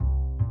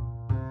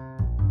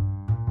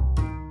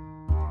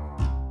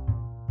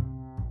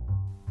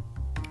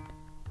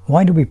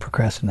Why do we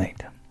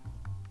procrastinate?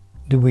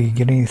 Do we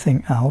get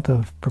anything out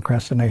of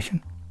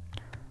procrastination?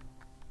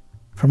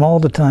 From all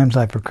the times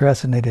I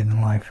procrastinated in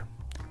life,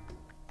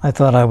 I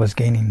thought I was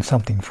gaining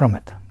something from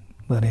it,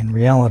 but in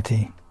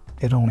reality,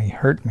 it only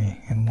hurt me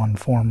in one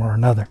form or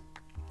another.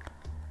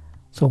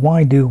 So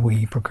why do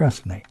we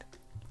procrastinate?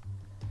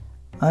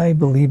 I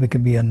believe it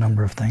could be a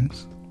number of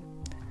things.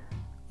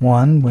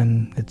 One,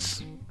 when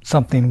it's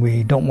something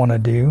we don't want to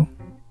do,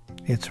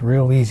 it's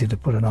real easy to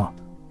put it off.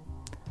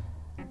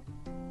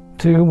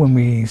 Two, when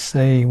we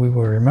say we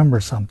will remember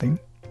something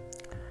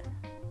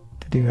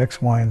to do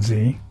X, Y, and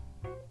Z,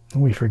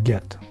 we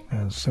forget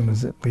as soon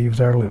as it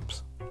leaves our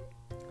lips.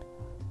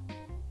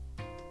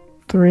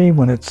 Three,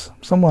 when it's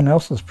someone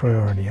else's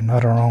priority and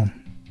not our own.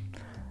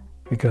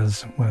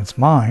 Because when it's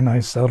mine, I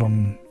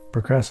seldom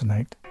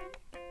procrastinate.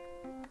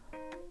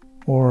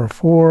 Or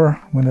four,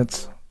 when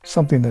it's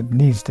something that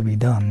needs to be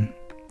done,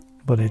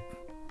 but it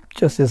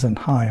just isn't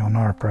high on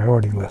our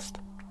priority list.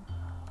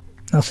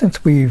 Now,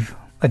 since we've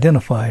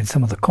identified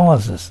some of the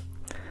causes,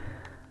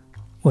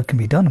 what can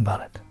be done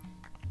about it?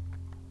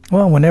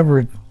 Well,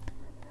 whenever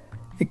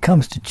it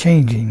comes to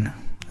changing,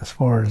 as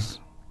far as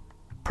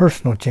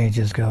personal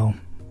changes go,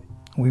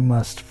 we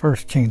must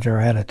first change our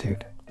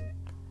attitude.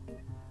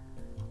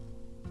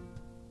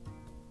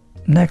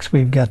 Next,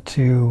 we've got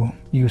to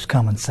use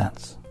common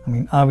sense. I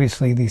mean,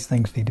 obviously these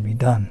things need to be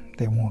done.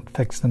 They won't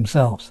fix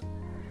themselves.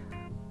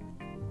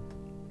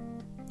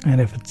 And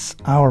if it's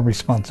our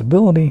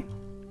responsibility,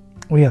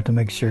 we have to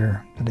make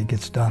sure that it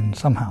gets done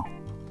somehow.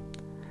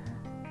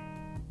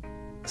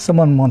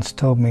 Someone once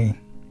told me,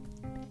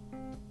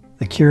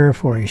 the cure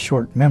for a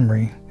short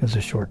memory is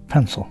a short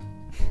pencil.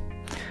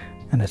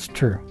 And it's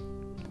true.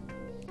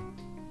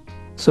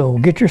 So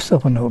get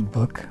yourself a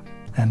notebook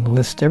and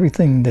list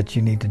everything that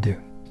you need to do.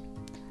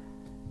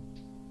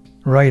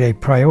 Write a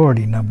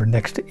priority number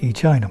next to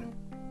each item.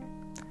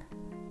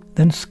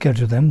 Then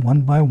schedule them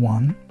one by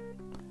one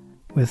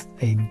with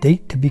a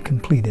date to be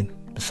completed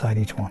beside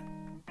each one.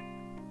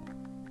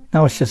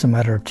 Now it's just a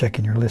matter of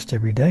checking your list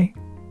every day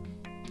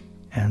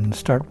and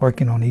start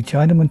working on each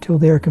item until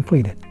they are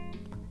completed.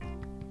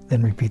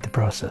 Then repeat the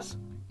process.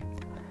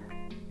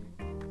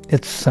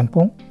 It's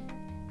simple,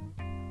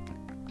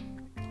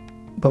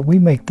 but we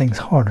make things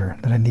harder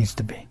than it needs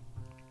to be.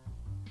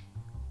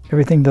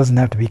 Everything doesn't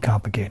have to be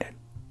complicated.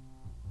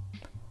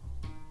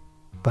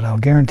 But I'll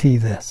guarantee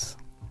this,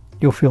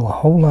 you'll feel a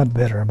whole lot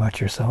better about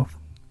yourself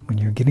when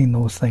you're getting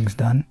those things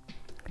done,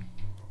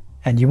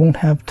 and you won't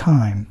have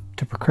time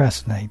to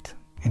procrastinate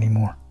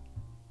anymore.